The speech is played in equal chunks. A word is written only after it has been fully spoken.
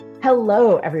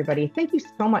Hello, everybody. Thank you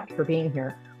so much for being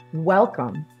here.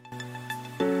 Welcome.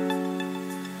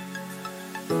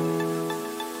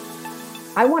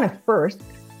 I want to first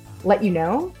let you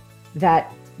know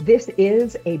that this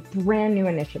is a brand new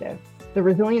initiative. The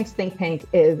Resilience Think Tank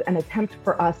is an attempt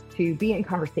for us to be in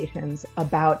conversations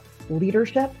about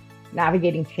leadership,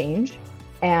 navigating change,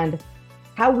 and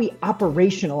how we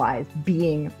operationalize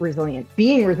being resilient.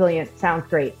 Being resilient sounds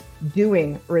great.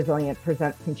 Doing resilient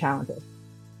presents some challenges.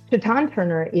 Chaton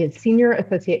Turner is Senior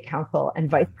Associate Counsel and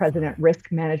Vice President,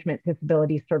 Risk Management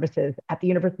Disabilities Services at the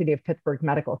University of Pittsburgh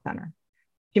Medical Center.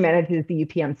 She manages the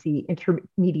UPMC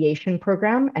Intermediation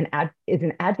Program and is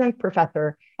an adjunct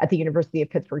professor at the University of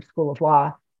Pittsburgh School of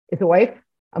Law, is a wife,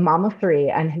 a mom of three,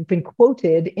 and has been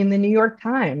quoted in the New York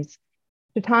Times.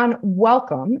 Chaton,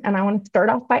 welcome. And I want to start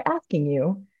off by asking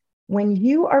you, when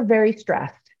you are very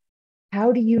stressed,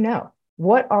 how do you know?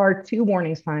 What are two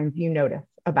warning signs you notice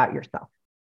about yourself?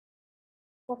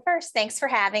 Well, first, thanks for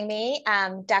having me,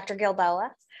 Dr.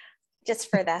 Gilboa, just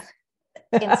for the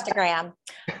Instagram.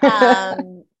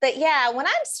 But yeah, when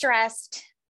I'm stressed,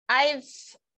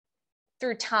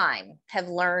 through time, have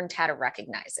learned how to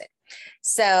recognize it.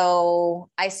 So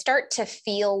I start to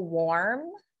feel warm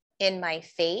in my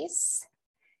face,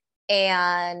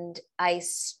 and I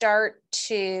start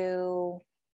to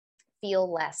feel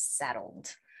less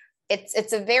settled.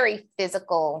 It's a very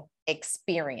physical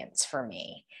experience for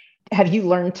me. Have you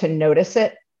learned to notice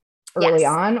it early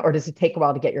on, or does it take a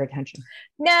while to get your attention?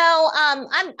 No,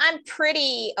 I'm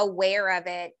pretty aware of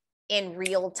it in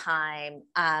real time,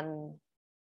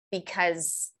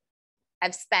 because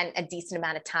I've spent a decent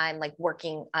amount of time like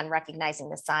working on recognizing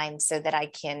the signs so that I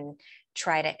can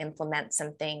try to implement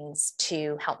some things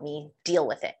to help me deal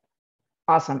with it.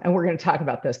 Awesome. And we're going to talk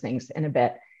about those things in a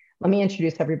bit. Let me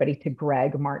introduce everybody to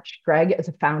Greg March. Greg is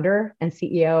a founder and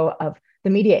CEO of the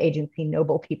media agency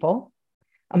Noble People,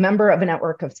 a member of a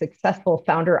network of successful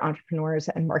founder entrepreneurs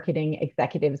and marketing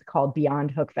executives called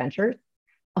Beyond Hook Ventures,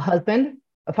 a husband,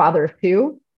 a father of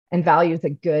two, and values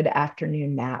a good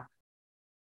afternoon nap.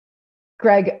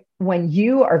 Greg, when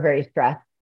you are very stressed,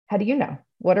 how do you know?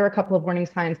 What are a couple of warning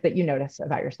signs that you notice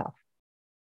about yourself?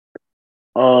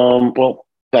 Well,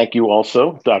 thank you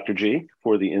also, Dr. G,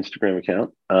 for the Instagram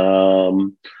account.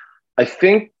 I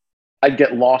think I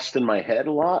get lost in my head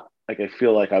a lot. Like I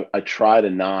feel like I try to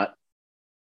not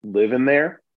live in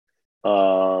there.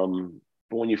 But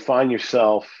when you find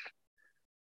yourself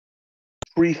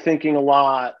pre-thinking a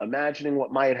lot, imagining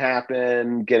what might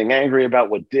happen, getting angry about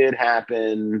what did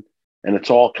happen, and it's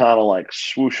all kind of like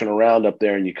swooshing around up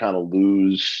there and you kind of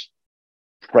lose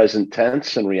present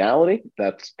tense and reality,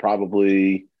 that's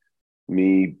probably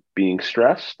me being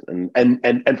stressed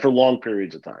and for long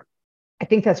periods of time. I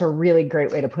think that's a really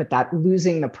great way to put that,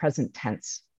 losing the present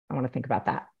tense. I want to think about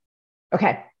that.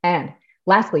 Okay. And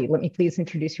lastly, let me please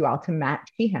introduce you all to Matt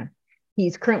Chaton.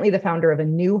 He's currently the founder of a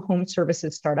new home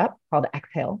services startup called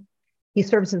Exhale. He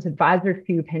serves as advisor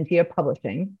to Pangea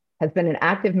Publishing, has been an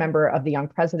active member of the Young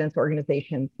Presidents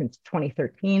Organization since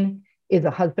 2013, is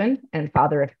a husband and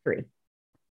father of three.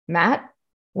 Matt,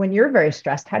 when you're very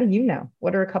stressed, how do you know?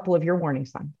 What are a couple of your warning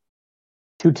signs?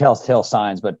 Two telltale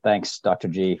signs, but thanks, Dr.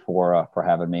 G, for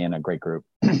having me in a great group.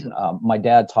 My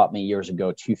dad taught me years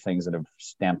ago two things that have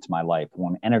stamped my life.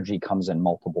 One, energy comes in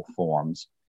multiple forms,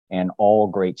 and all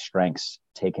great strengths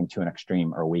taken to an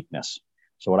extreme are weakness.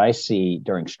 So what I see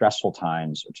during stressful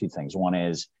times are two things. One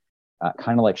is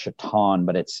kind of like Chaton,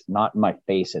 but it's not in my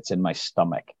face, it's in my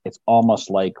stomach. It's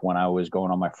almost like when I was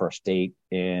going on my first date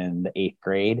in the 8th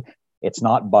grade. It's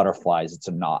not butterflies, it's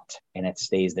a knot, and it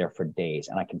stays there for days.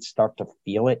 And I can start to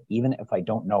feel it even if I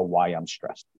don't know why I'm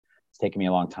stressed. It's taken me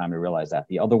a long time to realize that.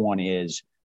 The other one is,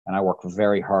 and I work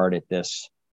very hard at this,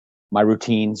 my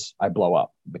routines, I blow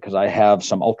up because I have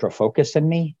some ultra focus in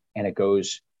me and it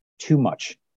goes too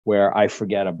much where I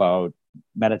forget about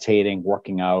meditating,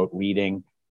 working out, reading.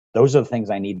 Those are the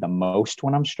things I need the most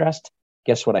when I'm stressed.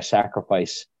 Guess what I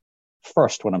sacrifice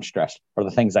first when I'm stressed are the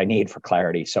things I need for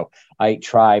clarity. So I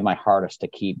try my hardest to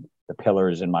keep the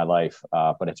pillars in my life,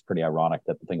 but it's pretty ironic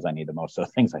that the things I need the most are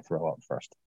the things I throw out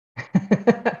first.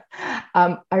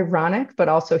 Ironic, but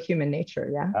also human nature,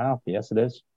 yeah? Oh, yes, it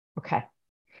is. Okay.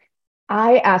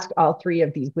 I asked all three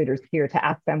of these leaders here to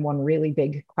ask them one really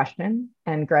big question.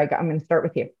 And Greg, I'm going to start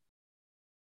with you.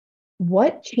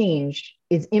 What change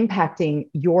is impacting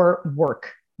your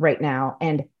work right now,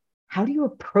 and how do you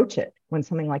approach it when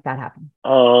something like that happens?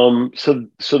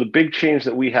 So the big change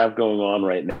that we have going on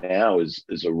right now is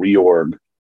a reorg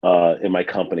in my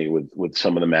company with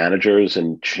some of the managers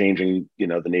and changing,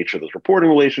 the nature of those reporting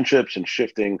relationships and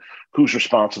shifting who's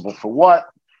responsible for what,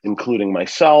 including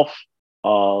myself.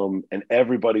 and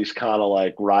everybody's kind of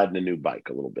like riding a new bike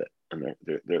a little bit, and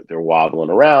they're wobbling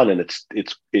around, and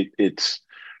it's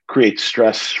creates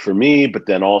stress for me, but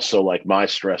then also like my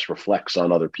stress reflects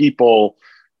on other people,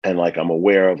 and like I'm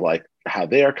aware of like how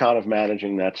they're kind of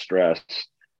managing that stress.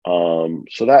 So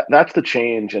that's the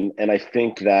change, and I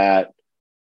think that,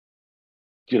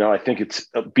 I think it's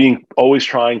being always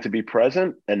trying to be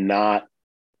present and not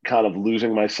kind of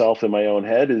losing myself in my own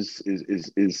head is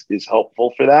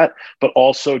helpful for that, but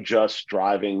also just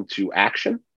driving to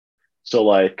action. So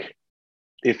like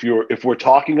if we're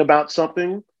talking about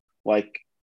something, like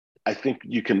I think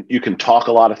you can talk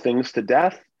a lot of things to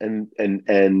death, and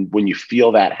when you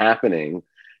feel that happening,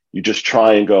 you just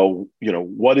try and go,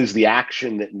 what is the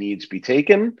action that needs to be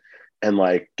taken, and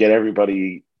like get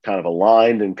everybody kind of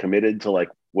aligned and committed to like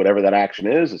whatever that action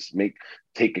is.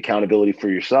 Take accountability for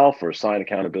yourself or assign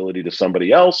accountability to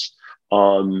somebody else.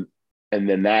 And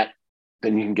then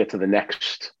you can get to the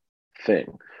next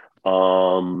thing.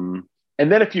 And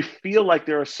then if you feel like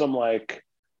there are some like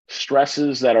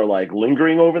stresses that are like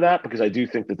lingering over that, because I do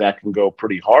think that can go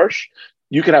pretty harsh,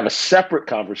 you can have a separate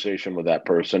conversation with that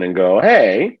person and go,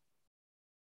 hey,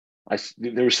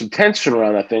 there was some tension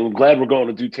around that thing. Glad we're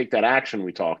going to take that action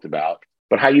we talked about,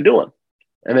 but how you doing?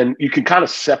 And then you can kind of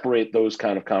separate those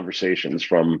kind of conversations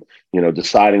from,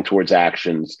 deciding towards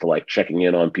actions to like checking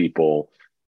in on people,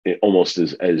 almost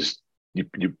as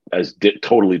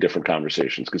totally different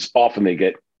conversations, because often they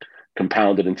get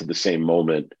compounded into the same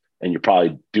moment, and you're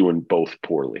probably doing both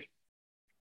poorly.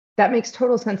 That makes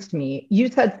total sense to me. You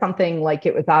said something like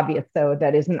it was obvious, though,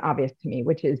 that isn't obvious to me,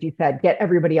 which is you said, get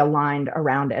everybody aligned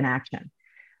around an action.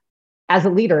 As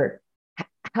a leader,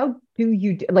 how do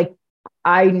you like,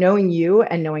 knowing you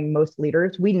and knowing most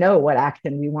leaders, we know what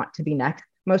action we want to be next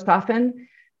most often,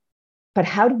 but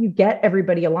how do you get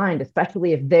everybody aligned,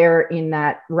 especially if they're in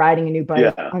that riding a new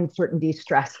bike, uncertainty,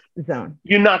 stress zone?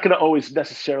 You're not going to always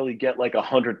necessarily get like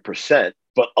 100%,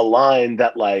 but align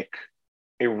that like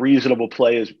a reasonable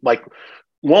play is like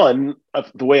one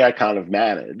of the way I kind of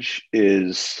manage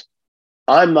is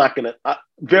I'm not going to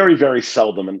very, very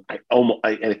seldom. And and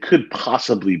it could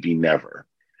possibly be never.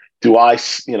 Do I,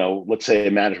 let's say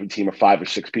a management team of 5 or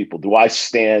 6 people, do I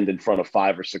stand in front of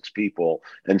 5 or 6 people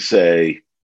and say,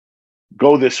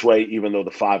 go this way, even though the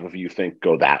 5 of you think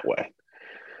go that way?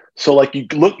 So like you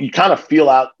kind of feel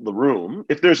out the room.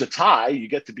 If there's a tie, you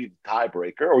get to be the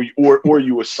tiebreaker, or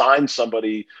you assign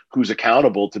somebody who's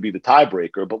accountable to be the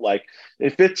tiebreaker. But like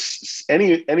if it's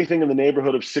anything in the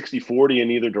neighborhood of 60-40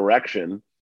 in either direction,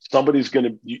 somebody's going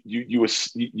to,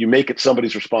 you make it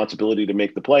somebody's responsibility to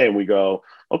make the play, and we go,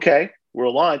 okay, we're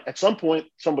aligned. At some point,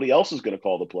 somebody else is going to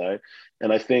call the play.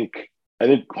 And I think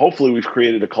hopefully we've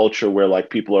created a culture where like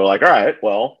people are like, all right,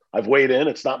 well, I've weighed in.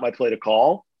 It's not my play to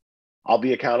call. I'll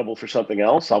be accountable for something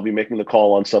else. I'll be making the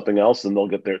call on something else, and they'll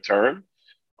get their turn.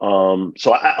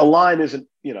 So a line isn't,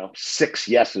 6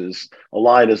 yeses. A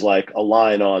line is like a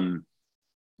line on,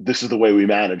 this is the way we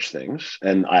manage things,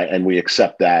 and we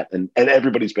accept that, and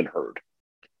everybody's been heard.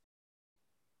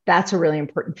 That's a really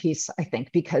important piece, I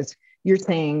think, because you're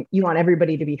saying you want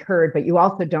everybody to be heard, but you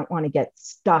also don't want to get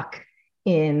stuck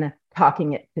in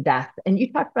talking it to death. And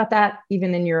you talked about that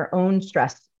even in your own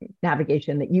stress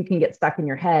navigation, that you can get stuck in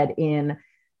your head in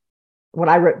what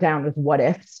I wrote down was what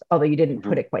ifs, although you didn't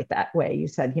put it quite that way. You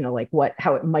said, like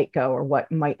how it might go or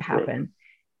what might happen. Right.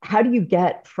 How do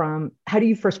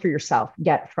you first for yourself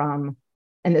get from,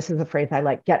 and this is a phrase I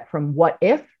like, get from what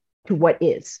if to what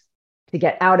is, to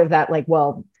get out of that, like,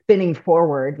 well, spinning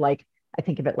forward, like I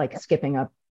think of it like skipping a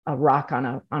rock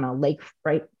on a lake,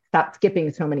 right? Stop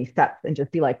skipping so many steps and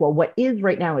just be like, well, what is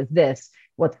right now is this,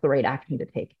 what's the right action to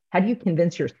take? How do you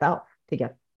convince yourself to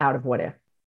get out of what if?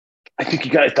 I think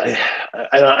you guys,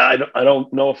 I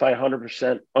don't know if I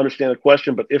 100% understand the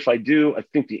question, but if I do, I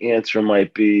think the answer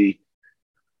might be,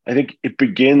 I think it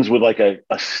begins with like a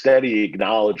steady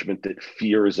acknowledgement that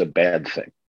fear is a bad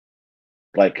thing.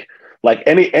 Like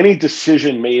any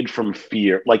decision made from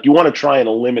fear, like you want to try and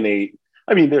eliminate,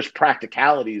 I mean, there's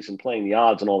practicalities in playing the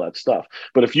odds and all that stuff.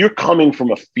 But if you're coming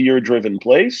from a fear-driven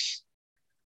place,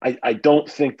 I don't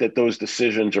think that those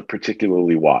decisions are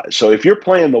particularly wise. So if you're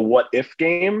playing the what if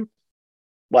game,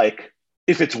 like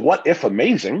if it's what if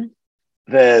amazing,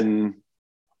 then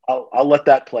I'll let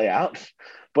that play out.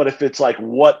 But if it's like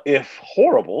what if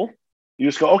horrible, you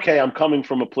just go, okay, I'm coming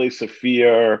from a place of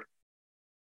fear.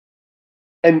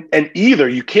 And either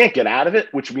you can't get out of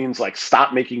it, which means like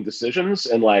stop making decisions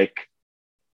and like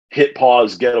hit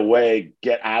pause, get away,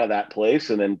 get out of that place,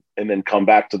 and then come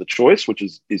back to the choice, which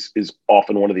is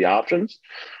often one of the options.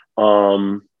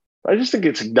 I just think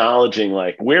it's acknowledging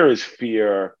like, where is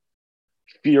fear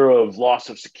fear of loss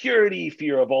of security,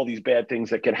 fear of all these bad things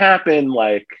that can happen.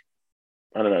 Like,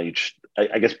 I don't know,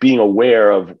 I guess being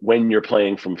aware of when you're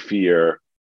playing from fear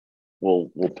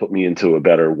will put me into a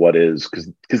better what is,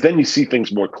 because then you see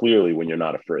things more clearly when you're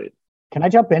not afraid. Can I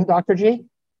jump in, Dr. G?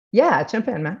 Yeah, jump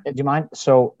in, Matt. Do you mind?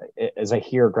 So as I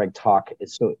hear Greg talk,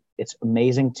 it's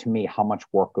amazing to me how much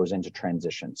work goes into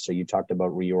transitions. So you talked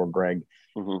about reorg, Greg,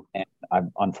 and I've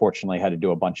unfortunately had to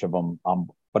do a bunch of them.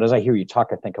 But as I hear you talk,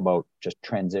 I think about just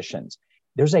transitions.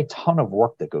 There's a ton of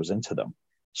work that goes into them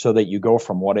so that you go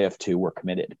from what if to we're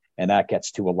committed, and that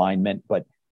gets to alignment. But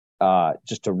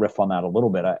just to riff on that a little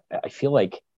bit, I feel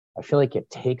like it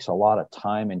takes a lot of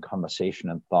time and conversation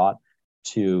and thought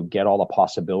to get all the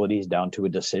possibilities down to a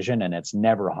decision, and it's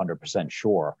never 100%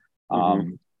 sure.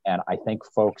 And I think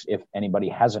folks, if anybody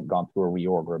hasn't gone through a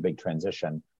reorg or a big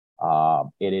transition,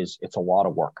 it's a lot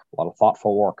of work, a lot of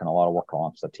thoughtful work, and a lot of work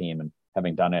amongst the team. And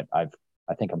having done it, I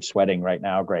think I'm sweating right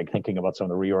now, Greg, thinking about some of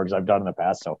the reorgs I've done in the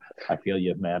past. So I feel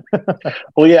you, man.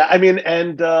 Well, yeah, I mean,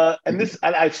 and this,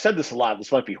 I've said this a lot.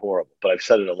 This might be horrible, but I've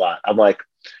said it a lot. I'm like,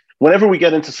 whenever we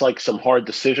get into like some hard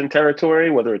decision territory,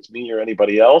 whether it's me or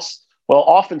anybody else, what I'll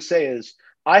often say is,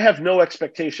 I have no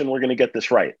expectation we're going to get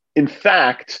this right. In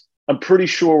fact, I'm pretty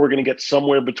sure we're going to get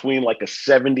somewhere between like a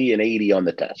 70 and 80 on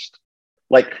the test.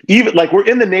 Like, even like we're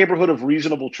in the neighborhood of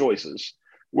reasonable choices.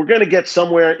 We're going to get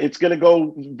somewhere. It's going to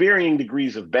go varying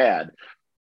degrees of bad.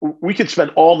 We could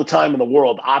spend all the time in the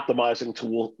world optimizing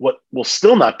to what will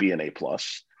still not be an A+,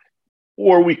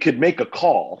 or we could make a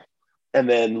call and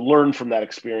then learn from that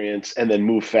experience and then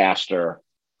move faster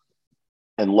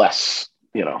and less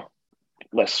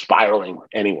spiraling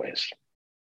anyways.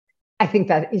 I think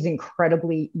that is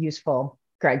incredibly useful,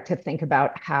 Greg, to think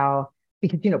about how,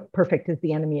 because, perfect is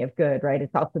the enemy of good, right?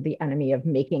 It's also the enemy of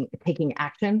taking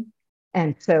action.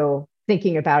 And so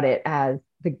thinking about it as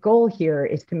the goal here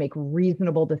is to make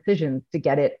reasonable decisions to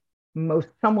get it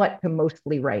somewhat to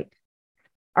mostly right.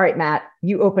 All right, Matt,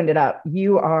 you opened it up.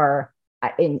 You are,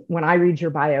 when I read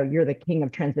your bio, you're the king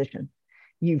of transition.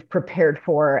 You've prepared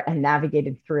for and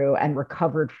navigated through and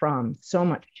recovered from so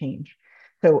much change.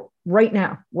 So right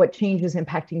now, what change is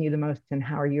impacting you the most, and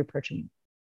how are you approaching it?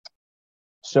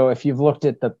 So if you've looked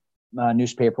at the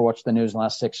newspaper, watched the news in the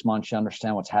last 6 months, you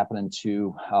understand what's happening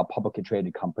to publicly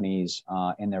traded companies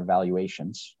in their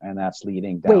valuations, and that's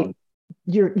leading down. Wait,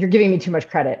 you're giving me too much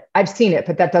credit. I've seen it,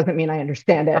 but that doesn't mean I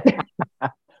understand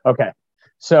it. Okay.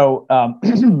 So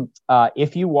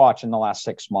if you watch in the last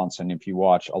 6 months, and if you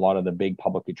watch a lot of the big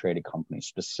publicly traded companies,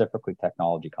 specifically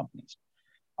technology companies,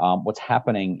 what's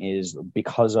happening is,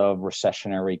 because of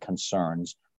recessionary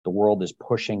concerns, the world is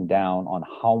pushing down on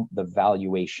how the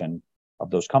valuation of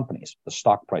those companies, the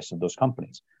stock price of those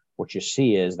companies. What you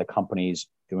see is the companies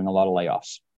doing a lot of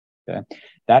layoffs. Okay,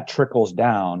 that trickles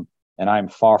down, and I'm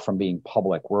far from being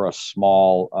public. We're a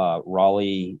small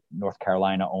Raleigh, North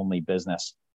Carolina only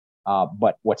business.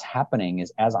 But what's happening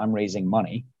is, as I'm raising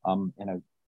money in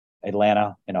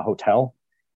Atlanta in a hotel,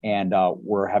 and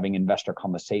we're having investor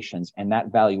conversations, and that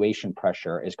valuation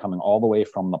pressure is coming all the way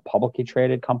from the publicly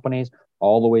traded companies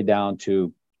all the way down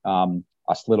to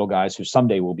us little guys who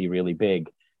someday will be really big.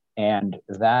 And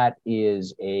that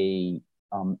is a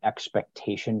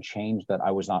expectation change that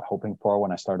I was not hoping for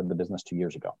when I started the business 2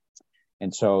 years ago.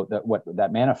 And so what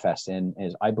that manifests in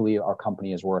is, I believe our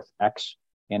company is worth X,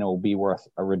 and it will be worth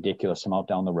a ridiculous amount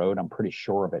down the road. I'm pretty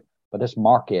sure of it. But this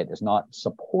market is not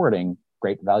supporting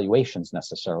great valuations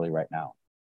necessarily right now.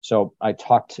 So I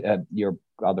talked, your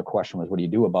other question was, what do you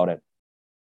do about it?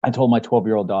 I told my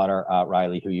 12-year-old daughter,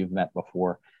 Riley, who you've met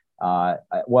before,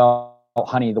 well,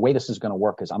 honey, the way this is going to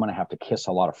work is I'm going to have to kiss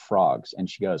a lot of frogs. And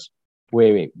she goes,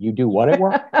 wait, you do what at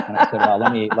work? And I said, well,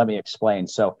 let me explain.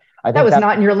 So I think that was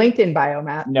not in your LinkedIn bio,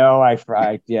 Matt. No,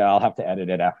 I'll have to edit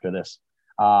it after this.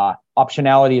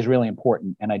 Optionality is really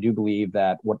important. And I do believe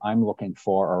that what I'm looking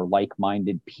for are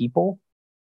like-minded people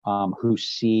who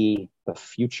see the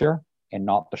future and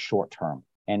not the short term.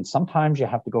 And sometimes you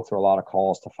have to go through a lot of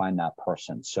calls to find that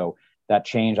person. So that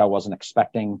change I wasn't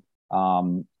expecting.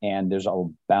 And there's a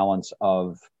balance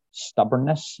of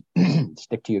stubbornness,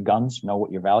 stick to your guns, know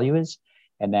what your value is,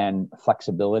 and then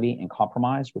flexibility and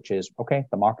compromise, which is, okay,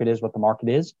 the market is what the market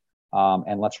is.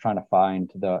 And let's try to find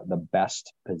the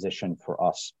best position for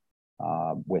us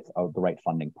with the right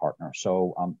funding partner.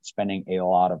 So I'm spending a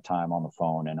lot of time on the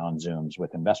phone and on Zooms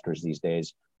with investors these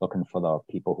days, looking for the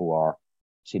people who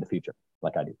see the future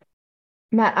like I do.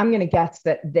 Matt, I'm going to guess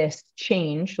that this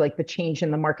change, like the change in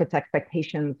the market's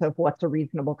expectations of what's a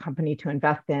reasonable company to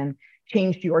invest in,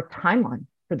 changed your timeline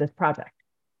for this project.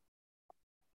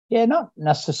 Yeah, not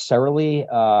necessarily.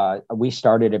 We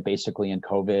started it basically in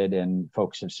COVID, and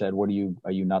folks have said, are you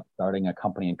not starting a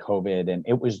company in COVID? And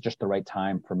it was just the right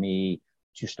time for me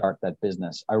to start that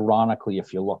business. Ironically,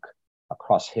 if you look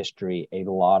across history, a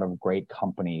lot of great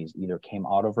companies either came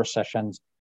out of recessions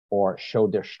or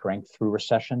showed their strength through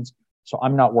recessions. So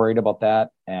I'm not worried about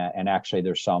that. And actually,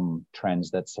 there's some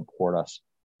trends that support us.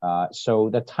 So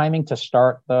the timing to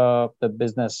start the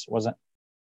business wasn't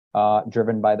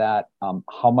driven by that.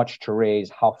 How much to raise,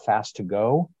 how fast to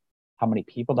go, how many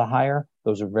people to hire.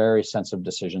 Those are very sensitive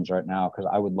decisions right now, because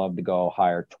I would love to go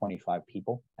hire 25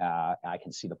 people. I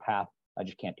can see the path. I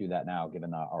just can't do that now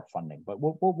given our funding, but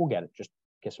we'll get it. Just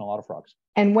kissing a lot of frogs.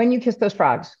 And when you kiss those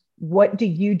frogs, what do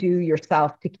you do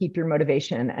yourself to keep your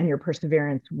motivation and your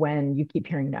perseverance when you keep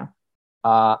hearing no?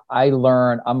 I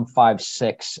learned, I'm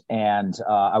 5'6", and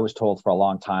I was told for a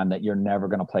long time that you're never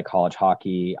going to play college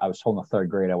hockey. I was told in the third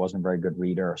grade I wasn't a very good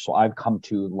reader. So I've come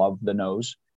to love the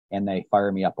no's, and they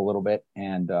fire me up a little bit.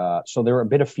 And so they're a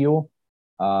bit of fuel.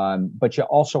 But you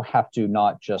also have to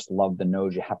not just love the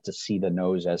no's, you have to see the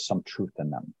no's as some truth in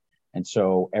them. And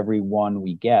so every one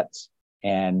we get,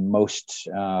 and most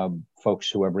folks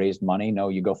who have raised money know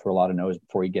you go through a lot of no's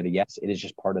before you get a yes. It is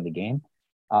just part of the game.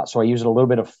 So I use it a little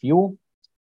bit of fuel.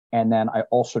 And then I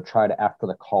also try to, after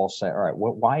the call, say, all right,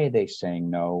 why are they saying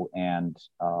no? And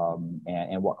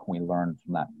what can we learn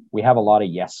from that? We have a lot of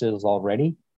yeses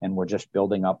already, and we're just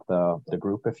building up the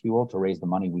group, if you will, to raise the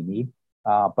money we need.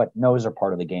 But no's are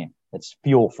part of the game. It's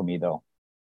fuel for me, though.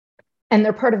 And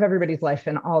they're part of everybody's life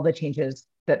and all the changes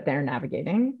that they're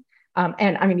navigating.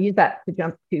 And I'm going to use that to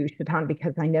jump to Chaton,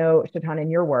 because I know, Chaton,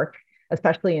 in your work,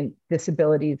 especially in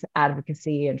disabilities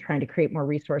advocacy and trying to create more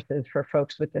resources for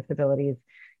folks with disabilities,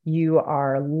 you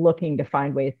are looking to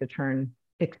find ways to turn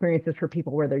experiences for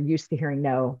people where they're used to hearing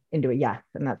no into a yes.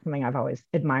 And that's something I've always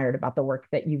admired about the work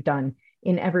that you've done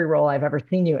in every role I've ever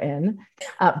seen you in.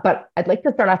 But I'd like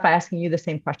to start off by asking you the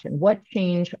same question. What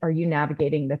change are you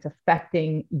navigating that's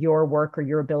affecting your work or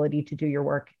your ability to do your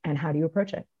work, and how do you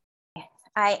approach it?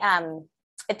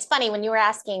 It's funny when you were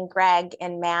asking Greg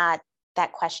and Matt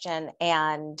that question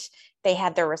and they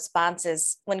had their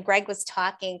responses. When Greg was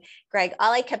talking, Greg,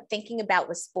 all I kept thinking about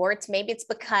was sports. Maybe it's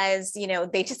because,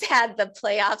 they just had the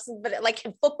playoffs, but like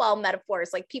in football metaphors,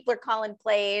 like people are calling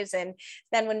plays. And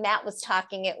then when Matt was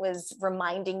talking, it was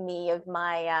reminding me of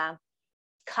my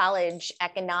college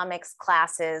economics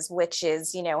classes, which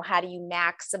is, how do you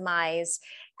maximize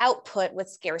output with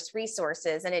scarce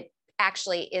resources? And it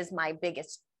actually is my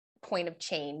biggest point of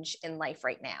change in life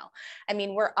right now. I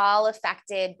mean, we're all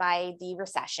affected by the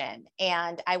recession,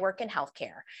 and I work in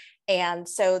healthcare. And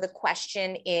so the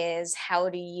question is, how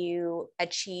do you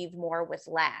achieve more with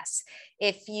less?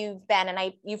 If you've been,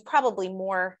 and you've probably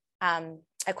more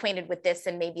acquainted with this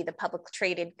than maybe the public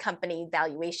traded company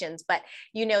valuations, but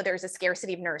there's a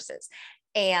scarcity of nurses.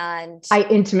 And I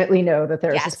intimately know that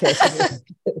there's a scarcity of nurses.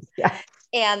 Yeah.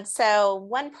 And so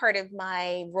one part of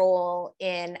my role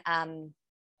in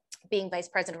being Vice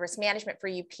President of Risk Management for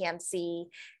UPMC,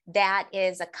 that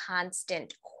is a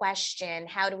constant question.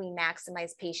 How do we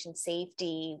maximize patient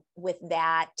safety with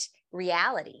that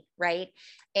reality, right?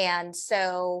 And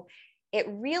so it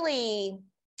really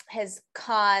has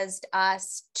caused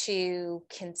us to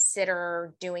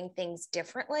consider doing things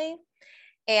differently.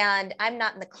 And I'm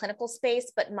not in the clinical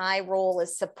space, but my role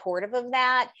is supportive of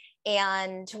that.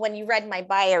 And when you read my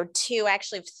bio too, I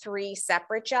actually have 3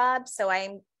 separate jobs. So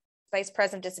I'm Vice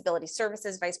President of Disabilities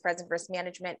Services, Vice President of Risk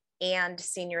Management, and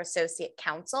Senior Associate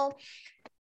Counsel.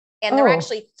 And they're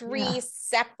actually 3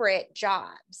 separate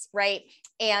jobs, right?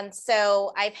 And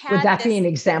so I've had— Would that be an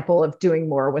example of doing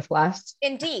more with less?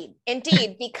 Indeed,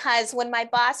 because when my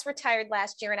boss retired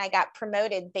last year and I got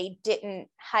promoted, they didn't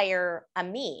hire a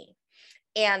me.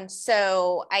 And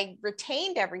so I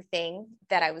retained everything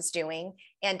that I was doing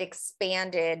and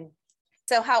expanded.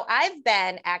 So how I've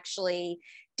been actually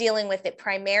dealing with it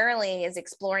primarily is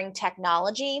exploring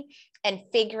technology and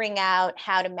figuring out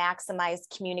how to maximize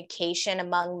communication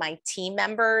among my team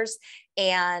members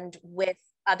and with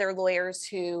other lawyers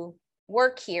who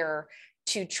work here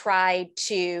to try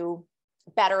to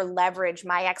better leverage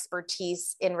my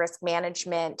expertise in risk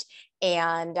management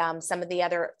and some of the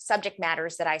other subject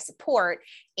matters that I support,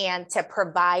 and to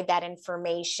provide that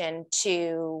information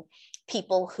to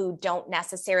people who don't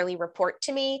necessarily report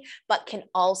to me, but can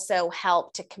also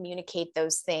help to communicate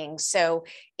those things. So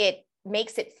it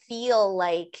makes it feel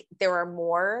like there are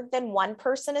more than one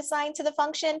person assigned to the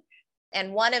function.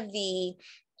 And one of the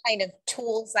kind of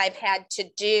tools I've had to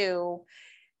do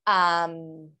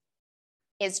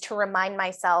is to remind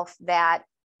myself that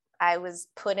I was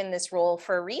put in this role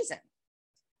for a reason.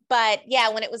 But yeah,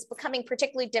 when it was becoming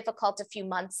particularly difficult a few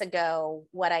months ago,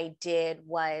 what I did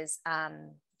was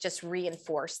just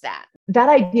reinforce that. That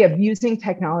idea of using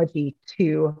technology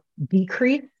to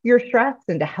decrease your stress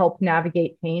and to help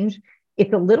navigate change,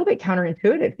 it's a little bit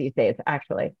counterintuitive these days,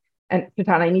 actually. And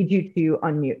Chaton, I need you to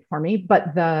unmute for me.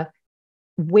 But the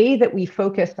way that we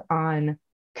focus on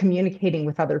communicating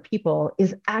with other people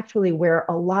is actually where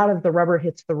a lot of the rubber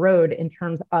hits the road in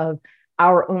terms of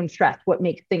our own stress, what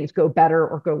makes things go better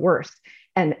or go worse.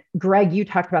 And Greg, you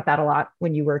talked about that a lot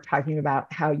when you were talking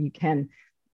about how you can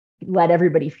let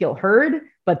everybody feel heard,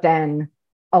 but then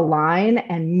align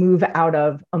and move out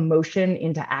of emotion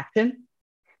into action.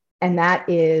 And that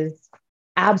is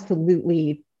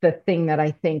absolutely the thing that I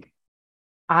think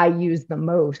I use the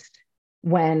most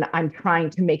when I'm trying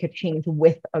to make a change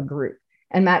with a group.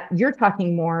 And that you're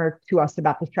talking more to us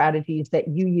about the strategies that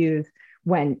you use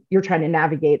when you're trying to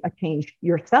navigate a change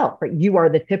yourself, right? You are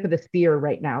the tip of the spear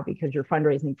right now because you're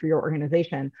fundraising for your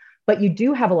organization, but you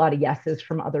do have a lot of yeses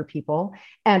from other people.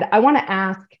 And I want to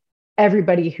ask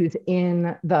everybody who's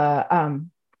in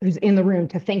the room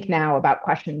to think now about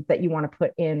questions that you want to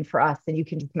put in for us, and you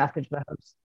can just message the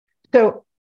host. So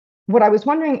what I was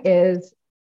wondering is,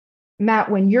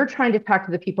 Matt, when you're trying to talk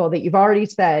to the people that you've already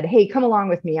said, hey, come along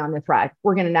with me on this ride,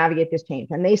 we're going to navigate this change.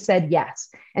 And they said yes.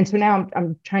 And so now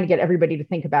I'm trying to get everybody to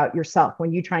think about yourself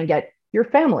when you try and get your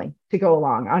family to go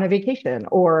along on a vacation,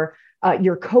 or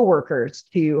your coworkers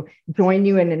to join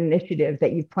you in an initiative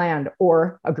that you've planned,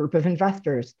 or a group of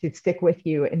investors to stick with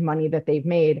you in money that they've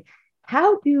made.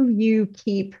 How do you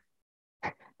keep,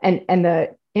 and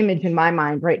the image in my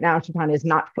mind right now, Chaton, is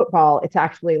not football. It's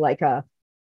actually like a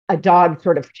dog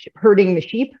sort of herding the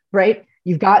sheep, right?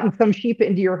 You've gotten some sheep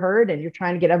into your herd and you're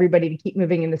trying to get everybody to keep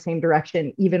moving in the same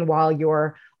direction, even while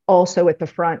you're also at the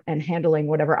front and handling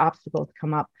whatever obstacles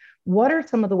come up. What are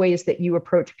some of the ways that you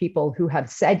approach people who have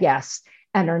said yes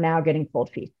and are now getting cold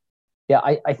feet? Yeah,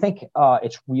 I think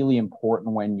it's really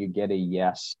important when you get a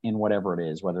yes in whatever it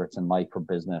is, whether it's in life or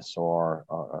business or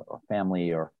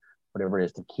family or whatever it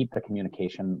is, to keep the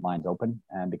communication lines open,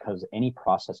 and because any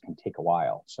process can take a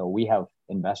while. So we have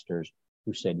investors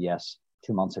who said yes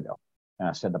 2 months ago, and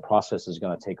I said the process is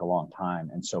going to take a long time.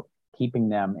 And so keeping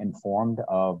them informed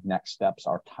of next steps,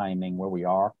 our timing, where we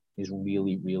are, is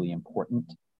really, really important.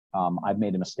 I've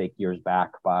made a mistake years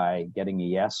back by getting a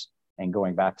yes and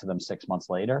going back to them 6 months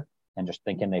later and just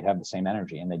thinking they'd have the same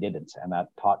energy, and they didn't. And that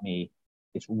taught me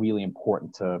it's really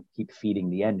important to keep feeding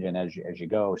the engine as you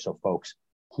go. So folks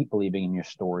keep believing in your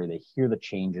story. They hear the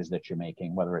changes that you're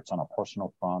making, whether it's on a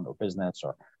personal front or business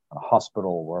or on a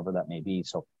hospital, wherever that may be.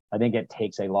 So I think it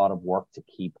takes a lot of work to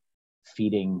keep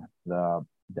feeding the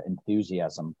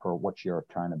enthusiasm for what you're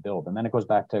trying to build. And then it goes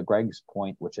back to Greg's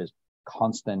point, which is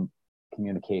constant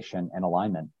communication and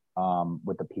alignment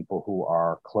with the people who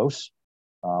are close,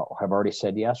 have already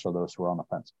said yes, or those who are on the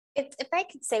fence. If I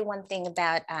could say one thing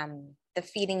about the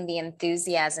feeding the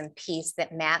enthusiasm piece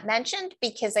that Matt mentioned,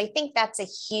 because I think that's a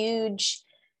huge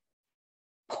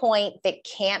point that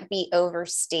can't be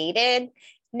overstated.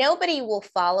 Nobody will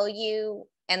follow you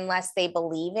unless they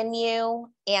believe in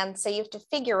you. And so you have to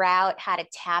figure out how to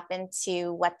tap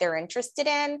into what they're interested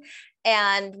in.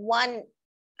 And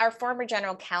our former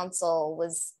general counsel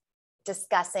was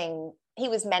discussing, he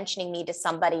was mentioning me to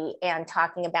somebody and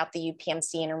talking about the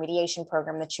UPMC Intermediation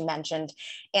Program that you mentioned.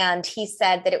 And he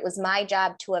said that it was my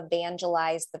job to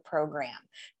evangelize the program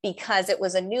because it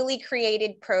was a newly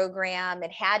created program.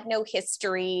 It had no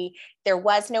history. There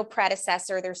was no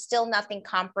predecessor. There's still nothing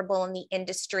comparable in the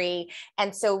industry.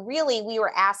 And so really we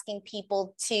were asking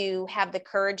people to have the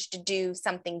courage to do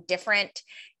something different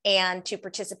and to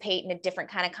participate in a different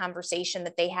kind of conversation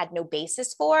that they had no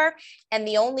basis for. And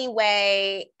the only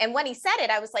way, and when he said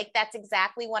it, I was like, that's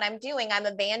exactly what I'm doing. I'm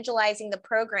evangelizing the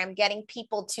program, getting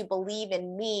people to believe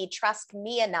in me, trust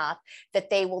me enough that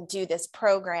they will do this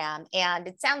program. And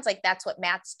it sounds like that's what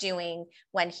Matt's doing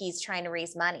when he's trying to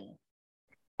raise money.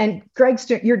 And Greg,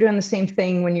 you're doing the same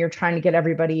thing when you're trying to get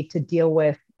everybody to deal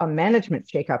with a management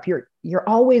shakeup. You're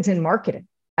always in marketing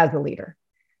as a leader.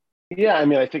 Yeah, I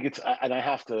mean, I think and I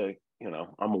have to,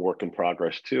 I'm a work in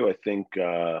progress too. I think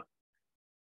what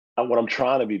I'm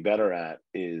trying to be better at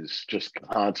is just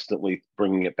constantly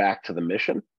bringing it back to the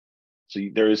mission. So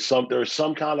there is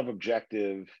some kind of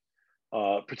objective,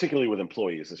 particularly with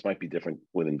employees. This might be different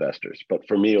with investors, but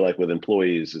for me, like with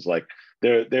employees, is like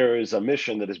there is a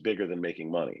mission that is bigger than making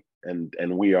money, and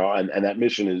we are, and that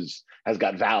mission has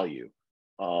got value.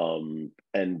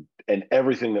 And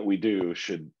everything that we do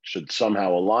should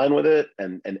somehow align with it.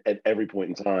 And at every point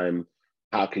in time,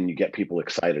 how can you get people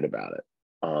excited about it?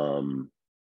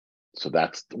 So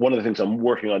that's one of the things I'm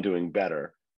working on doing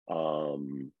better.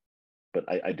 but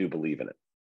I do believe in it.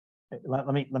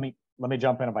 Let me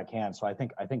jump in if I can. So I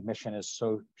think mission is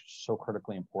so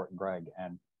critically important, Greg,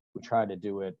 and we try to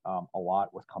do it a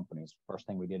lot with companies. First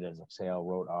thing we did as Exhale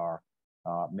wrote our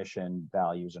mission,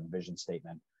 values, and vision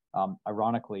statement.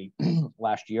 Ironically,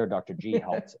 last year, Dr. G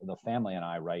helped the family and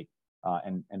I write.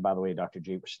 And by the way, Dr.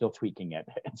 G, we're still tweaking it,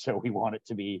 and so we want it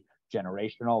to be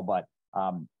generational. But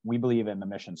we believe in the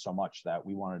mission so much that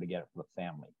we wanted to get it for the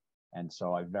family. And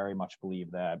so I very much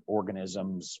believe that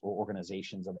organisms or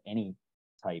organizations of any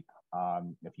type,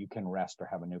 if you can rest or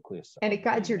have a nucleus. And it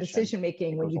guides your decision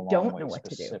making when you don't know what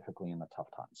to do. Specifically in the tough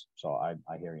times. So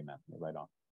I hear you, man. You're right on.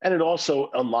 And it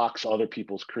also unlocks other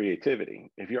people's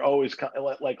creativity. If you're always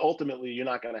like, ultimately, you're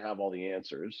not going to have all the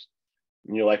answers.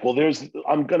 And you're like, well,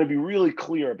 I'm going to be really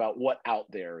clear about what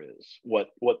out there is,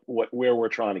 where we're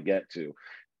trying to get to.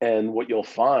 And what you'll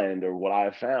find, or what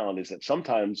I've found, is that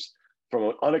sometimes from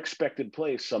an unexpected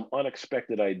place, some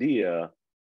unexpected idea,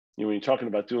 when you're talking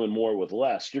about doing more with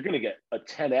less, you're going to get a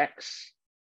 10x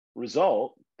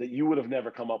result that you would have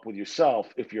never come up with yourself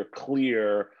if you're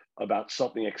clear about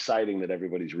something exciting that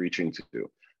everybody's reaching to.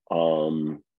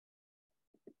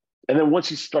 And then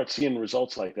once you start seeing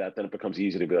results like that, then it becomes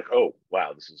easy to be like, oh,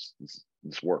 wow, this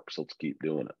works. Let's keep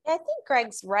doing it. I think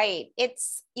Greg's right.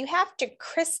 You have to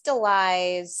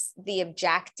crystallize the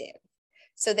objective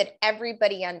so that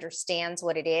everybody understands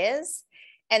what it is.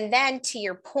 And then, to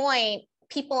your point,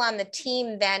 people on the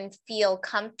team then feel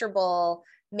comfortable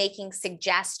making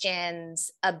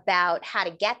suggestions about how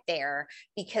to get there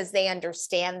because they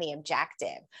understand the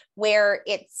objective. Where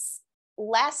it's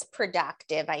less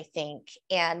productive, I think,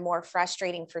 and more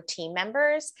frustrating for team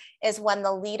members is when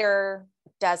the leader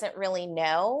doesn't really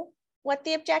know what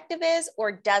the objective is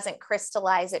or doesn't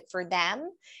crystallize it for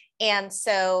them. And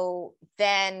so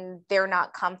then they're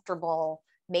not comfortable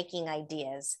making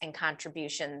ideas and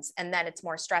contributions. And then it's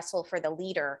more stressful for the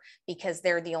leader because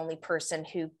they're the only person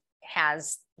who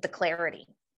has the clarity.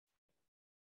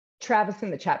 Travis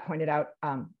in the chat pointed out,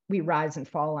 we rise and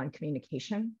fall on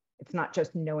communication. It's not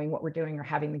just knowing what we're doing or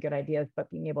having the good ideas, but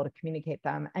being able to communicate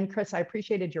them. And Chris, I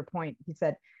appreciated your point. He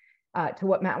said, to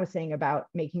what Matt was saying about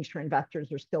making sure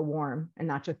investors are still warm and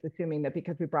not just assuming that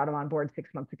because we brought them on board 6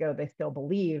 months ago, they still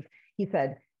believe. He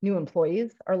said, new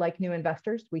employees are like new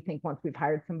investors. We think once we've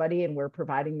hired somebody and we're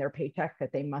providing their paycheck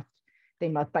that they must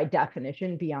by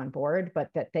definition be on board, but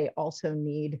that they also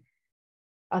need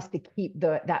us to keep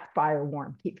that fire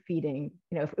warm, keep feeding.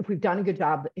 If we've done a good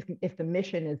job, if the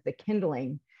mission is the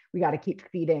kindling, we got to keep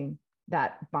feeding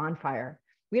that bonfire.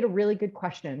 We had a really good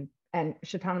question, and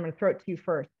Chaton, I'm going to throw it to you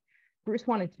first. Bruce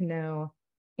wanted to know,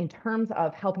 in terms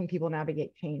of helping people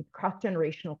navigate change,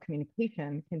 cross-generational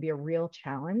communication can be a real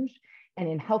challenge. And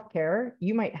in healthcare,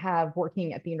 you might have,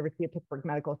 working at the University of Pittsburgh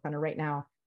Medical Center right now,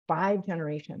 5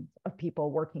 generations of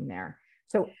people working there.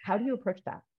 So how do you approach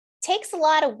that? Takes a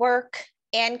lot of work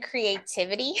and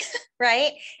creativity,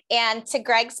 right? And to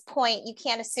Greg's point, you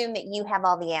can't assume that you have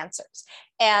all the answers.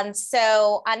 And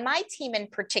so on my team in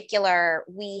particular,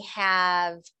 we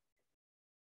have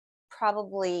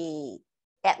probably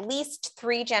at least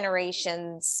 3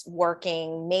 generations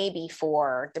working, maybe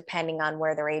 4, depending on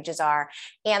where their ages are.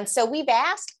 And so we've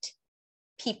asked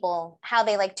people how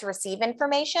they like to receive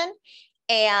information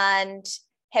and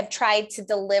have tried to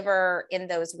deliver in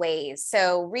those ways.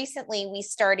 So recently we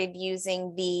started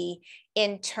using the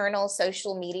internal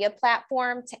social media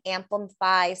platform to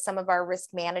amplify some of our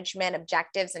risk management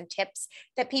objectives and tips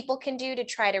that people can do to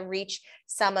try to reach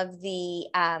some of the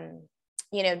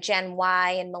Gen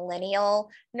Y and millennial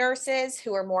nurses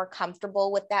who are more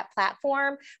comfortable with that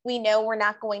platform. We know we're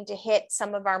not going to hit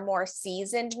some of our more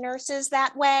seasoned nurses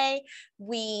that way.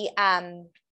 We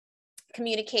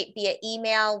communicate via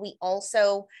email. We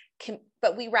also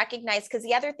but we recognize, because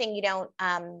the other thing you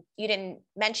didn't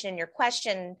mention in your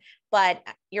question, but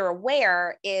you're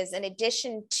aware, is in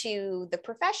addition to the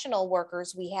professional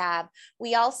workers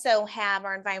we also have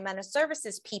our environmental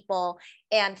services people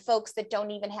and folks that don't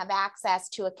even have access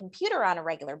to a computer on a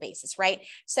regular basis, right?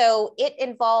 So it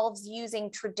involves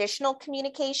using traditional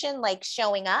communication, like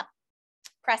showing up,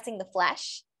 pressing the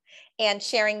flesh, and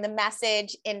sharing the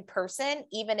message in person,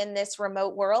 even in this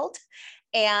remote world.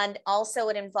 And also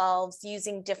it involves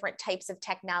using different types of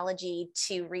technology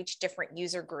to reach different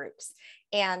user groups.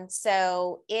 And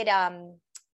so it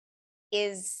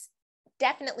is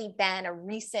definitely been a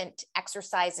recent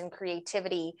exercise in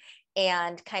creativity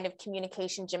and kind of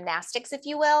communication gymnastics, if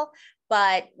you will,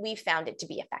 but we found it to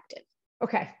be effective.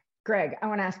 Okay, Greg, I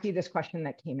want to ask you this question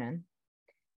that came in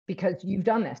because you've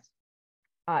done this.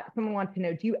 Someone wants to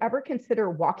know, do you ever consider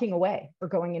walking away or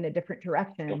going in a different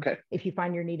direction if you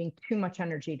find you're needing too much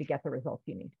energy to get the results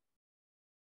you need?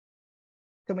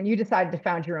 So when you decided to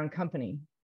found your own company,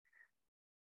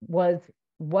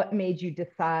 what made you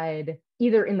decide,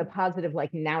 either in the positive,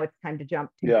 like now it's time to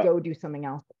jump to go do something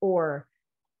else, or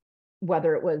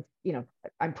whether it was,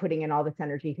 I'm putting in all this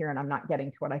energy here and I'm not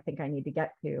getting to what I think I need to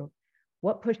get to.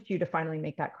 What pushed you to finally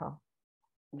make that call?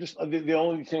 Just the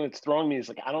only thing that's throwing me is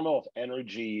like, I don't know if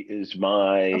energy is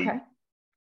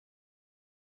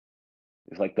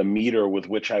is like the meter with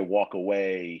which I walk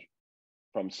away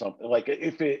from something. Like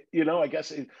if it, I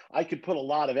guess I could put a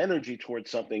lot of energy towards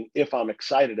something if I'm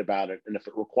excited about it. And if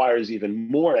it requires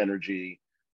even more energy,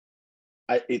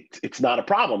 it's not a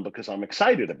problem because I'm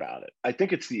excited about it. I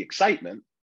think it's the excitement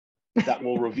that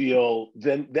will reveal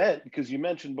then, because you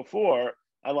mentioned before,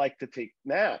 I like to take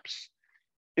naps.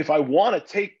 If I want to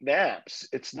take naps,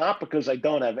 it's not because I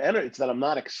don't have energy. It's that I'm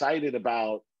not excited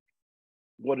about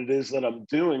what it is that I'm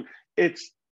doing.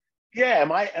 It's,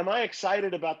 am I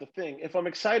excited about the thing? If I'm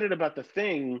excited about the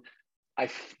thing, I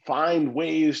find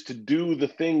ways to do the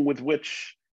thing with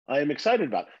which I am excited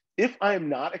about. If I'm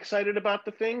not excited about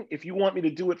the thing, if you want me to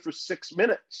do it for 6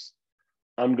 minutes,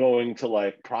 I'm going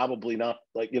to probably not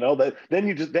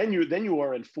then you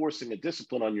are enforcing a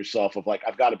discipline on yourself of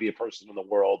I've got to be a person in the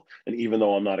world. And even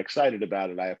though I'm not excited about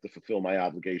it, I have to fulfill my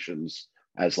obligations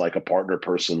as a partner,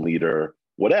 person, leader,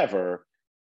 whatever.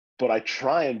 But I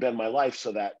try and bend my life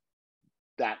so that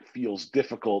feels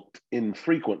difficult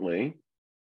infrequently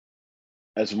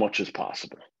as much as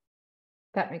possible.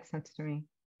 That makes sense to me.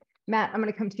 Matt, I'm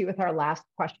going to come to you with our last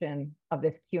question of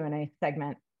this Q&A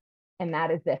segment. And that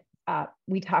is this.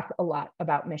 We talked a lot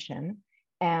about mission.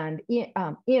 And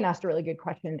Ian asked a really good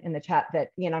question in the chat that,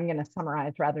 Ian, I'm going to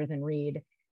summarize rather than read.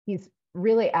 He's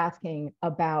really asking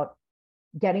about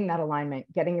getting that alignment,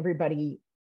 getting everybody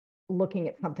looking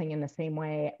at something in the same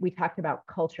way. We talked about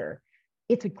culture.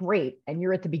 It's great, and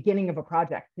you're at the beginning of a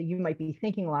project, so you might be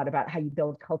thinking a lot about how you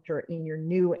build culture in your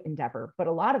new endeavor. But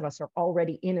a lot of us are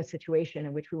already in a situation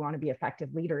in which we want to be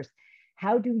effective leaders.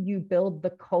 How do you build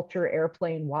the culture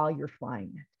airplane while you're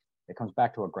flying? It comes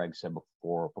back to what Greg said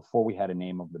before. Before we had a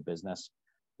name of the business,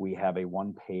 we have a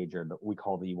one-pager that we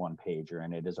call the one-pager,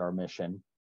 and it is our mission,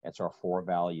 it's our 4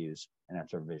 values, and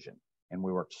it's our vision. And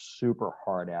we worked super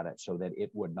hard at it so that it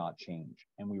would not change.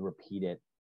 And we repeat it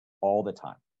all the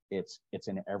time. It's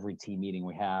in every team meeting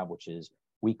we have, which is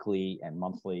weekly and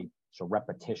monthly. So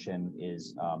repetition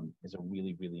is a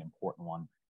really, really important one.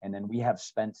 And then we have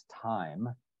spent time.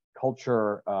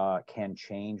 Culture can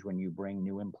change when you bring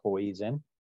new employees in.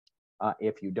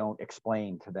 If you don't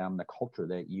explain to them the culture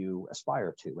that you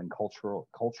aspire to. And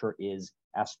culture is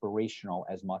aspirational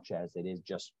as much as it is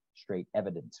just straight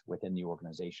evidence within the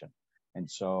organization. And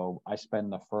so I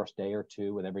spend the first day or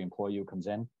two with every employee who comes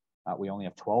in. We only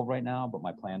have 12 right now, but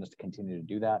my plan is to continue to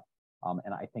do that.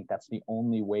 And I think that's the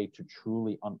only way to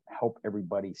truly help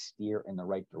everybody steer in the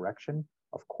right direction.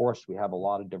 Of course, we have a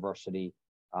lot of diversity,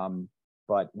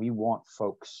 but we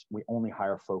only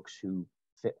hire folks who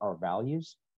fit our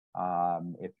values.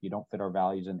 If you don't fit our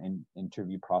values in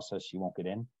interview process, you won't get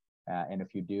in. And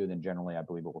if you do, then generally, I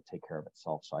believe it will take care of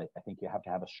itself. So I think you have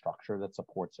to have a structure that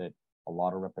supports it, a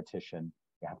lot of repetition.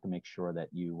 You have to make sure that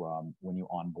you, when you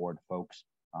onboard folks,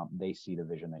 they see the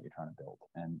vision that you're trying to build,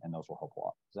 and those will help a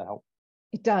lot. Does that help?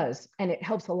 It does. And it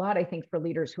helps a lot, I think, for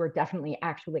leaders who are definitely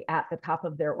actually at the top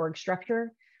of their org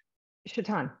structure.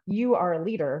 Chaton, you are a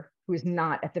leader who is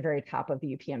not at the very top of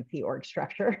the UPMC org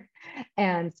structure.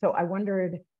 And so I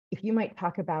wondered if you might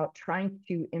talk about trying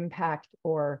to impact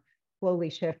or slowly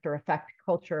shift or affect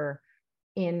culture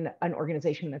in an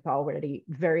organization that's already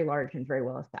very large and very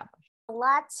well established. A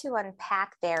lot to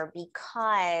unpack there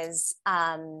because,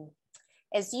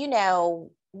 as you know,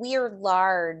 we are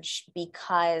large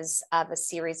because of a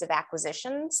series of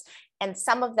acquisitions, and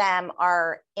some of them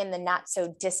are in the not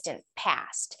so distant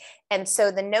past. And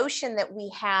so the notion that we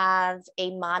have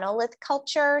a monolith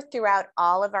culture throughout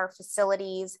all of our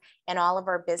facilities and all of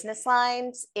our business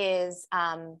lines is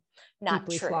not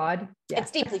deeply true. Flawed. Yeah.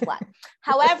 It's deeply flawed.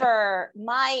 However,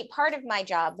 part of my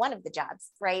job, one of the jobs,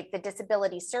 right, the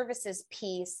Disabilities Services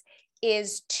piece,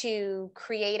 is to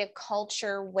create a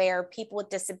culture where people with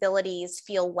disabilities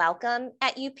feel welcome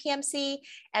at UPMC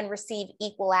and receive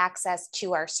equal access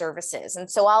to our services. And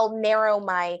so I'll narrow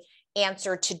my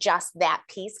answer to just that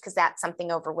piece because that's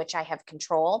something over which I have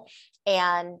control.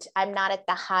 And I'm not at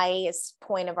the highest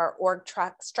point of our org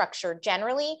structure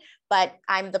generally, but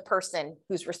I'm the person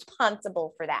who's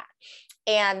responsible for that.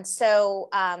 And so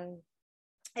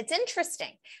it's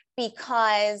interesting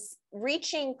because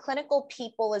reaching clinical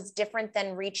people is different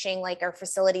than reaching like our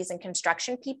facilities and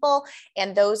construction people.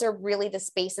 And those are really the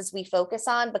spaces we focus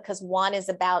on because one is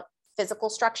about physical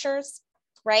structures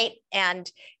right?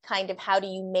 And kind of how do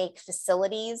you make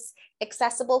facilities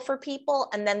accessible for people?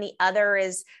 And then the other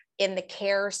is in the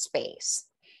care space.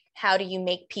 How do you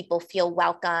make people feel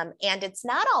welcome? And it's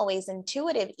not always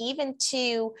intuitive, even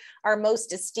to our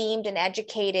most esteemed and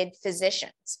educated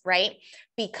physicians, right?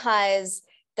 Because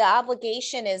the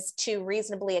obligation is to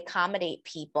reasonably accommodate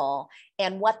people.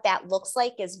 And what that looks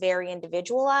like is very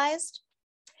individualized.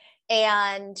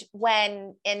 And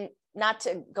not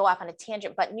to go off on a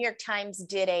tangent, but New York Times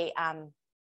did a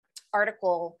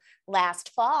article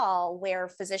last fall where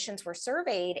physicians were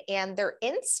surveyed, and their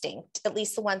instinct, at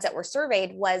least the ones that were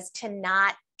surveyed, was to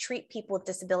not treat people with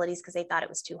disabilities because they thought it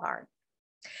was too hard.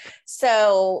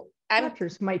 So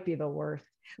doctors might be the worst.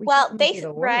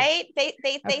 Right. They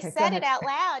Okay, said it out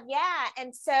loud. Yeah.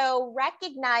 And so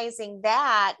recognizing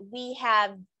that, we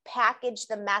have packaged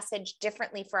the message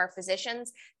differently for our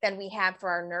physicians than we have for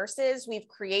our nurses. We've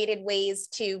created ways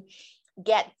to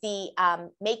get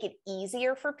make it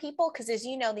easier for people. Because as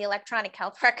you know, the electronic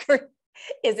health record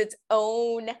is its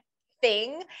own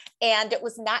thing, and it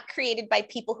was not created by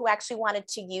people who actually wanted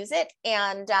to use it.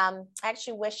 And I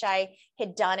actually wish I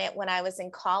had done it when I was in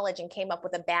college and came up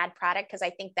with a bad product, because I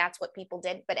think that's what people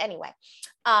did. But anyway,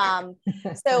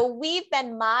 so we've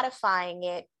been modifying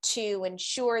it to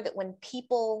ensure that when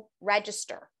people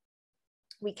register,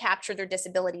 we capture their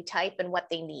disability type and what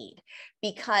they need.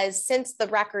 Because since the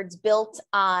record's built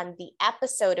on the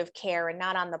episode of care and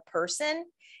not on the person,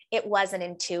 it wasn't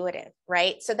intuitive,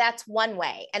 right? So that's one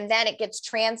way. And then it gets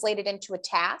translated into a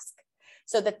task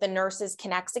so that the nurses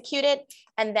can execute it.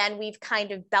 And then we've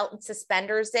kind of belt and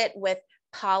suspenders it with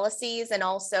policies and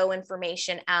also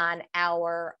information on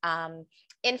our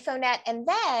Infonet. And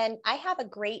then I have a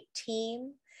great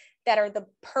team that are the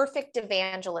perfect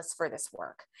evangelists for this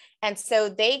work. And so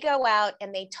they go out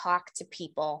and they talk to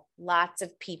people, lots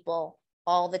of people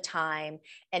all the time,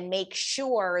 and make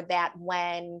sure that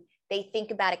when they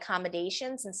think about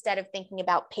accommodations, instead of thinking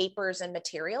about papers and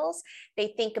materials,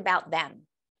 they think about them.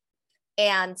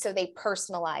 And so they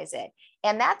personalize it.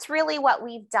 And that's really what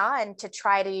we've done to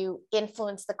try to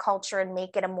influence the culture and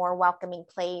make it a more welcoming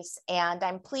place. And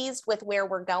I'm pleased with where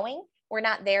we're going. We're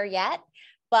not there yet,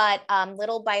 but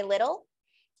little by little,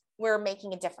 we're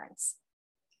making a difference.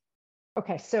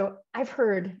 Okay, so I've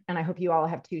heard, and I hope you all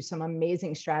have too, some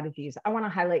amazing strategies. I want to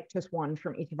highlight just one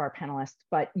from each of our panelists,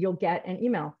 but you'll get an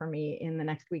email from me in the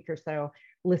next week or so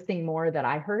listing more that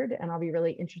I heard, and I'll be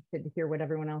really interested to hear what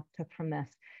everyone else took from this.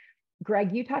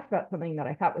 Greg, you talked about something that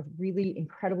I thought was really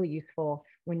incredibly useful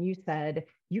when you said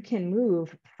you can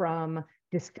move from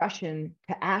discussion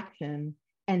to action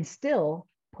and still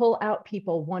pull out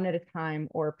people one at a time,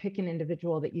 or pick an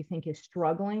individual that you think is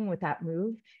struggling with that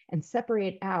move and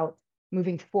separate out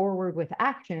moving forward with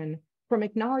action from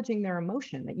acknowledging their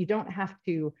emotion, that you don't have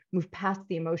to move past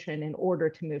the emotion in order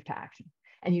to move to action.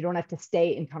 And you don't have to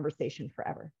stay in conversation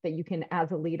forever, that you can,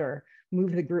 as a leader,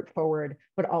 move the group forward,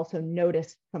 but also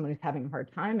notice someone who's having a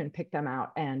hard time and pick them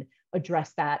out and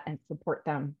address that and support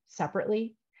them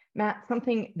separately. Matt,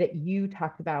 something that you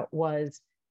talked about was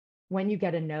when you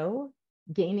get a no,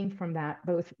 gaining from that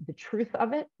both the truth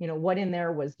of it, what in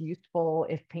there was useful,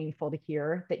 if painful to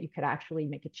hear, that you could actually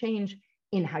make a change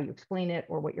in how you explain it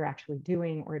or what you're actually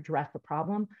doing or address the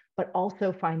problem, but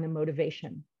also find the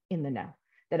motivation in the no,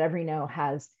 that every no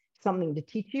has something to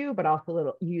teach you, but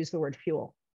also use the word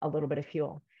fuel, a little bit of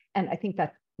fuel. And I think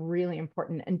that's really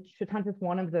important. And Chaton, just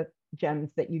one of the gems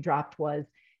that you dropped was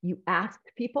you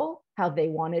asked people how they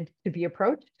wanted to be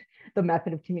approached, the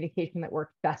method of communication that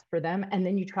worked best for them, and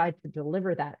then you tried to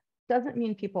deliver that. Doesn't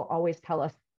mean people always tell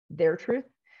us their truth.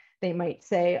 They might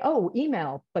say, oh,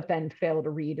 email, but then fail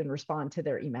to read and respond to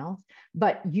their emails.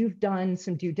 But you've done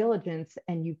some due diligence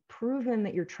and you've proven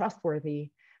that you're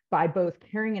trustworthy by both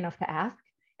caring enough to ask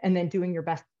and then doing your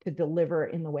best to deliver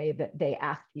in the way that they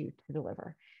asked you to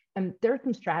deliver. And there are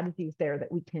some strategies there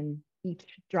that we can each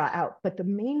draw out. But the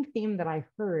main theme that I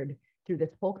heard through this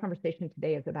whole conversation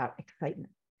today is about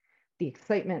excitement. The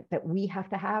excitement that we have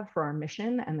to have for our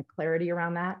mission and the clarity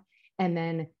around that. And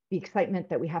then the excitement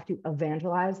that we have to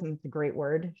evangelize, and it's a great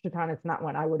word, Chaton, it's not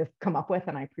one I would have come up with,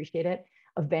 and I appreciate it,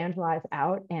 evangelize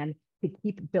out and to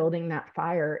keep building that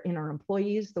fire in our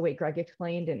employees, the way Greg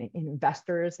explained, and in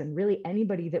investors, and really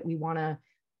anybody that we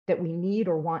need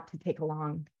or want to take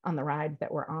along on the ride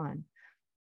that we're on.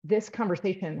 This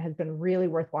conversation has been really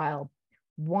worthwhile.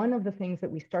 One of the things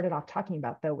that we started off talking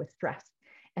about, though, was stress.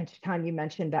 And Chaton, you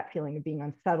mentioned that feeling of being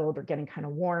unsettled or getting kind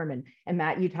of warm. And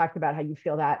Matt, you talked about how you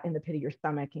feel that in the pit of your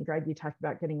stomach. And Greg, you talked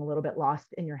about getting a little bit lost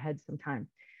in your head sometimes.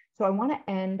 So I want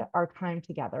to end our time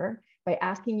together by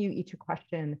asking you each a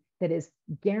question that is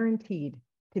guaranteed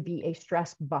to be a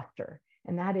stress buster.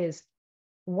 And that is,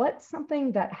 what's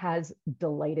something that has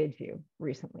delighted you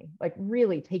recently, like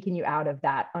really taken you out of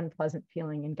that unpleasant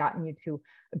feeling and gotten you to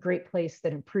a great place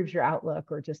that improves your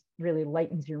outlook or just really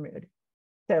lightens your mood?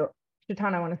 So,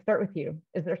 Chaton, I want to start with you.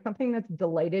 Is there something that's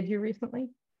delighted you recently?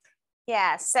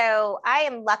 Yeah, so I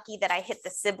am lucky that I hit the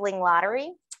sibling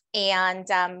lottery. And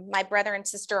my brother and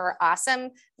sister are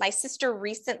awesome. My sister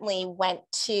recently went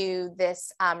to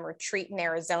this retreat in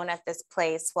Arizona at this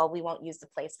place. Well, we won't use the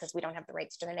place because we don't have the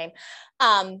rights to the name.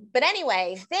 But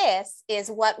anyway, this is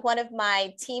what one of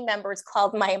my team members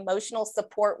called my emotional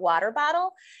support water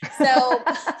bottle. So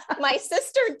my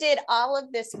sister did all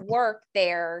of this work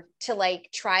there to like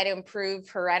try to improve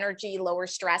her energy, lower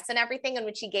stress and everything. And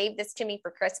when she gave this to me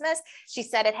for Christmas, she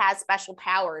said it has special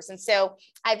powers. And so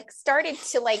I've started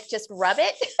to like just rub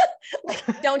it.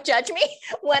 Like, don't judge me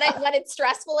when it's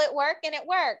stressful at work, and it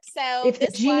works. So if the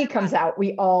genie comes out,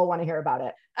 we all want to hear about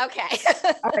it. Okay.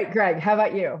 All right, Greg, how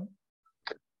about you?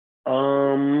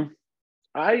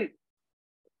 I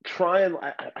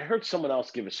heard someone else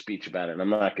give a speech about it, and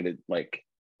I'm not going to like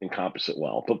encompass it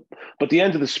well, but the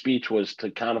end of the speech was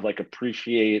to kind of like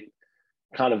appreciate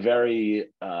kind of very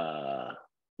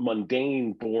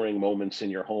mundane, boring moments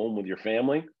in your home with your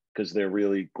family, because they're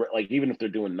really great, like even if they're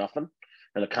doing nothing,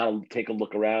 and to kind of take a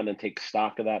look around and take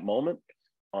stock of that moment.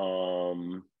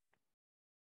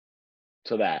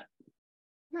 So that.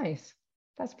 Nice.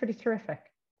 That's pretty terrific.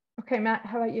 Okay, Matt,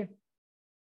 how about you?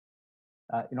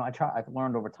 I've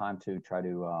learned over time to try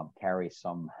to carry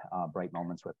some bright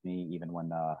moments with me, even when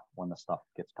the stuff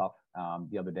gets tough.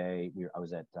 The other day, I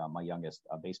was at my youngest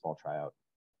baseball tryout,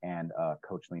 and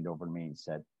coach leaned over to me and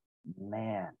said,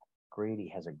 "Man, Grady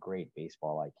has a great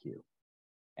baseball IQ."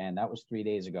 And that was 3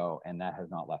 days ago, and that has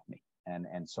not left me.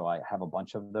 And so I have a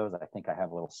bunch of those. I think I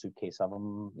have a little suitcase of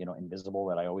them, invisible,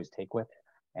 that I always take with.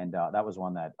 And that was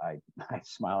one that I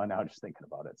smile now just thinking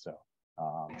about it. So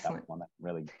that was one that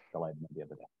really delighted me the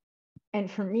other day. And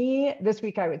for me this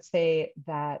week, I would say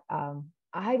that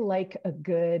I like a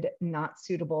good, not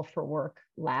suitable for work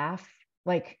laugh,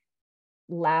 like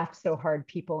laugh so hard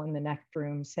people in the next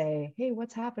room say, "Hey,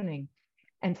 what's happening?"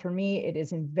 And for me, it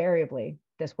is invariably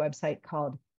this website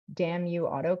called Damn You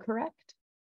Autocorrect,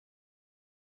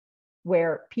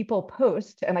 where people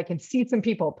post, and I can see some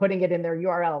people putting it in their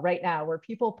URL right now, where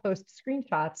people post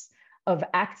screenshots of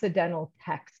accidental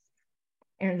texts.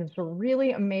 And it's a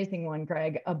really amazing one,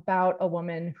 Greg, about a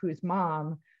woman whose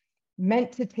mom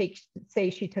meant to say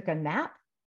she took a nap,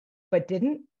 but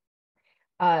didn't.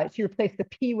 She replaced the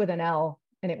P with an L,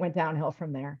 and it went downhill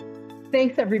from there.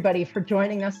 Thanks, everybody, for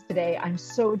joining us today. I'm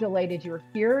so delighted you're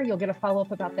here. You'll get a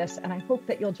follow-up about this, and I hope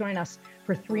that you'll join us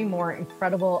for 3 more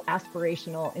incredible,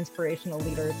 aspirational, inspirational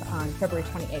leaders on February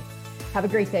 28th. Have a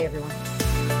great day, everyone.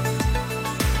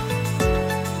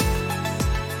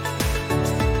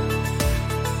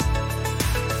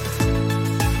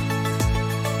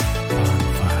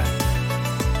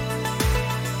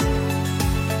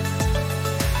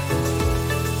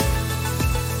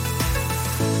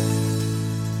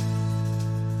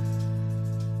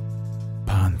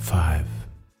 Pond 5.